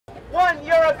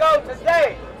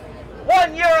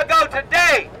1 year ago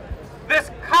today,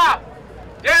 this cop,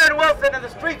 Darren Wilson, in the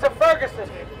streets of Ferguson,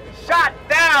 shot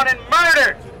down and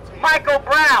murdered Michael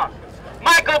Brown.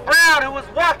 Michael Brown, who was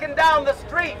walking down the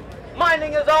street,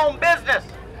 minding his own business.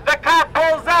 The cop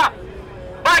pulls up.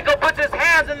 Michael puts his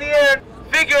hands in the air,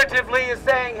 figuratively is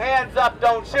saying, hands up,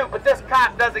 don't shoot, but this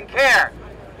cop doesn't care.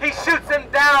 He shoots him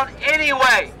down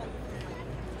anyway.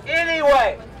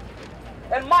 Anyway.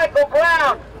 And Michael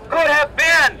Brown could have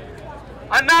been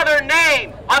another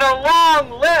name on a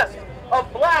long list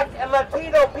of black and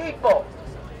Latino people,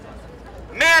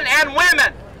 men and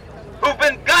women who've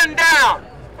been gunned down,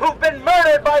 who've been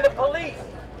murdered by the police.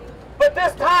 But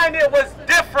this time it was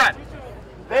different.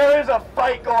 There is a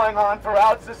fight going on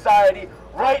throughout society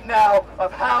right now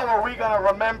of how are we going to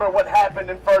remember what happened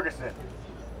in Ferguson.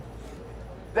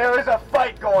 There is a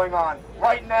fight going on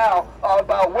right now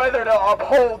about whether to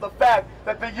uphold the fact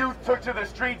that the youth took to the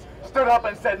streets, stood up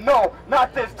and said, no,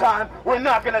 not this time, we're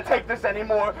not going to take this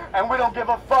anymore, and we don't give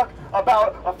a fuck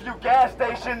about a few gas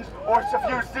stations or a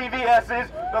few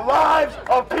CVS's. The lives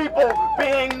of people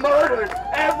being murdered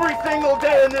every single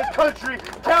day in this country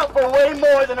count for way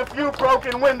more than a few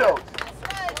broken windows.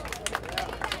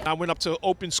 I went up to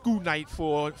open school night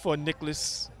for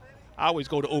Nicholas. I always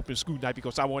go to open school night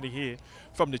because I want to hear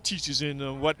from the teachers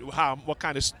and what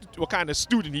kind of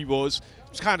student he was,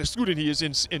 what kind of student he is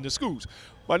in the schools.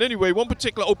 But anyway, one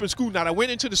particular open school night, I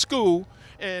went into the school,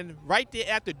 and right there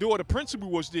at the door, the principal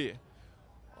was there.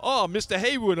 Oh, Mr.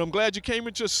 Haywood, I'm glad you came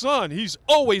with your son. He's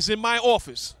always in my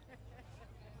office.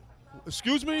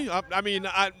 Excuse me?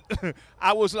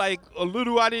 I was like a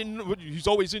little, he's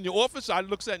always in your office? I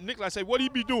looked at Nick, I said, what he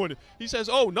be doing? He says,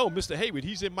 oh no, Mr. Haywood,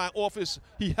 he's in my office.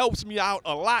 He helps me out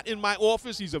a lot in my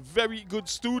office. He's a very good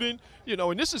student,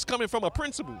 and this is coming from a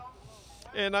principal.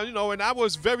 And, and I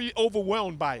was very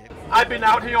overwhelmed by it. I've been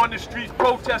out here on the streets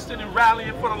protesting and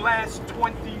rallying for the last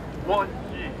 21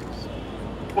 years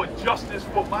for justice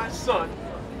for my son,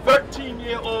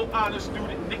 13-year-old honor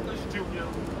student Nicholas Jr.,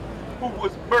 who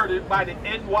was murdered by the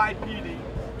NYPD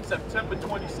September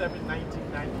 27,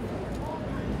 1994.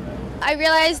 I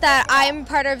realized that I'm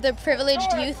part of the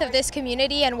privileged youth of this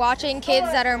community, and watching kids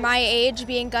that are my age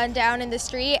being gunned down in the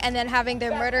street and then having their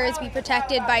murderers be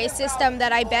protected by a system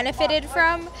that I benefited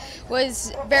from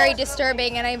was very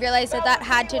disturbing, and I realized that that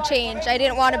had to change. I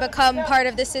didn't want to become part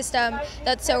of the system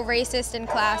that's so racist and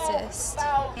classist.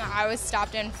 I was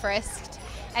stopped and frisked,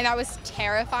 and that was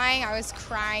terrifying. I was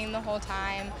crying the whole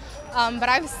time. But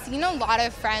I've seen a lot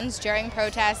of friends during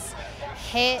protests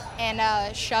hit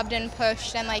and shoved and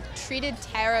pushed and treated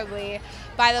terribly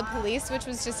by the police, which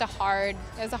was just it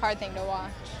was a hard thing to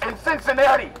watch. In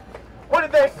Cincinnati, what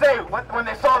did they say when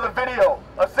they saw the video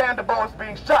of Sandra Bowles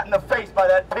being shot in the face by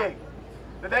that pig?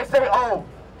 Did they say, oh,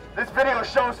 this video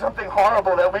shows something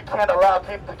horrible that we can't allow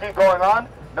to keep going on?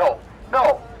 No,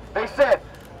 no. They said,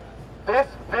 this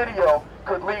video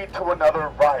could lead to another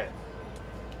riot.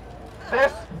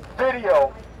 This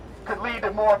video could lead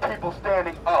to more people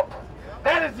standing up.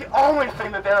 That is the only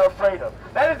thing that they're afraid of.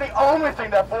 That is the only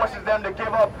thing that forces them to give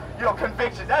up,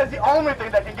 convictions. That is the only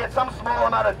thing that can get some small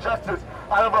amount of justice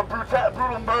out of a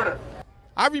brutal murder.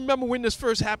 I remember when this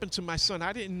first happened to my son,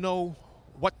 I didn't know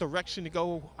what direction to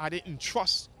go. I didn't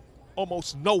trust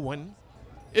almost no one.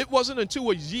 It wasn't until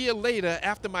a year later,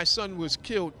 after my son was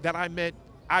killed, that I met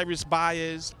Iris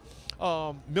Baez,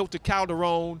 Milton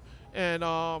Calderon, and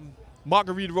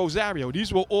Margarita Rosario.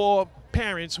 These were all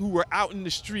parents who were out in the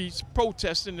streets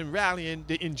protesting and rallying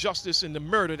the injustice and the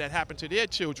murder that happened to their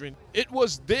children. It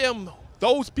was them,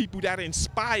 those people, that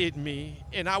inspired me,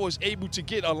 and I was able to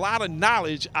get a lot of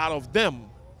knowledge out of them.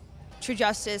 True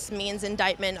justice means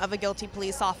indictment of a guilty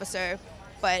police officer,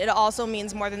 but it also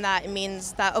means more than that. It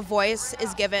means that a voice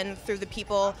is given through the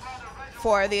people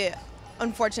for the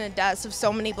unfortunate deaths of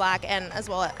so many black and as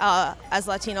well as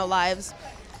Latino lives.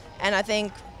 And I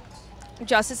think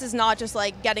justice is not just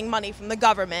getting money from the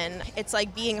government. It's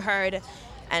being heard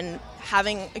and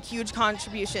having a huge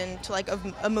contribution to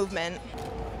a movement.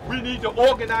 We need to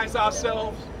organize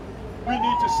ourselves. We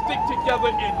need to stick together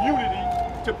in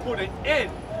unity to put an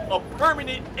end, a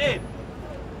permanent end,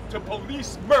 to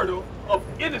police murder of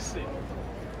innocent,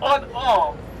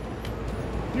 unarmed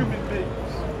human beings.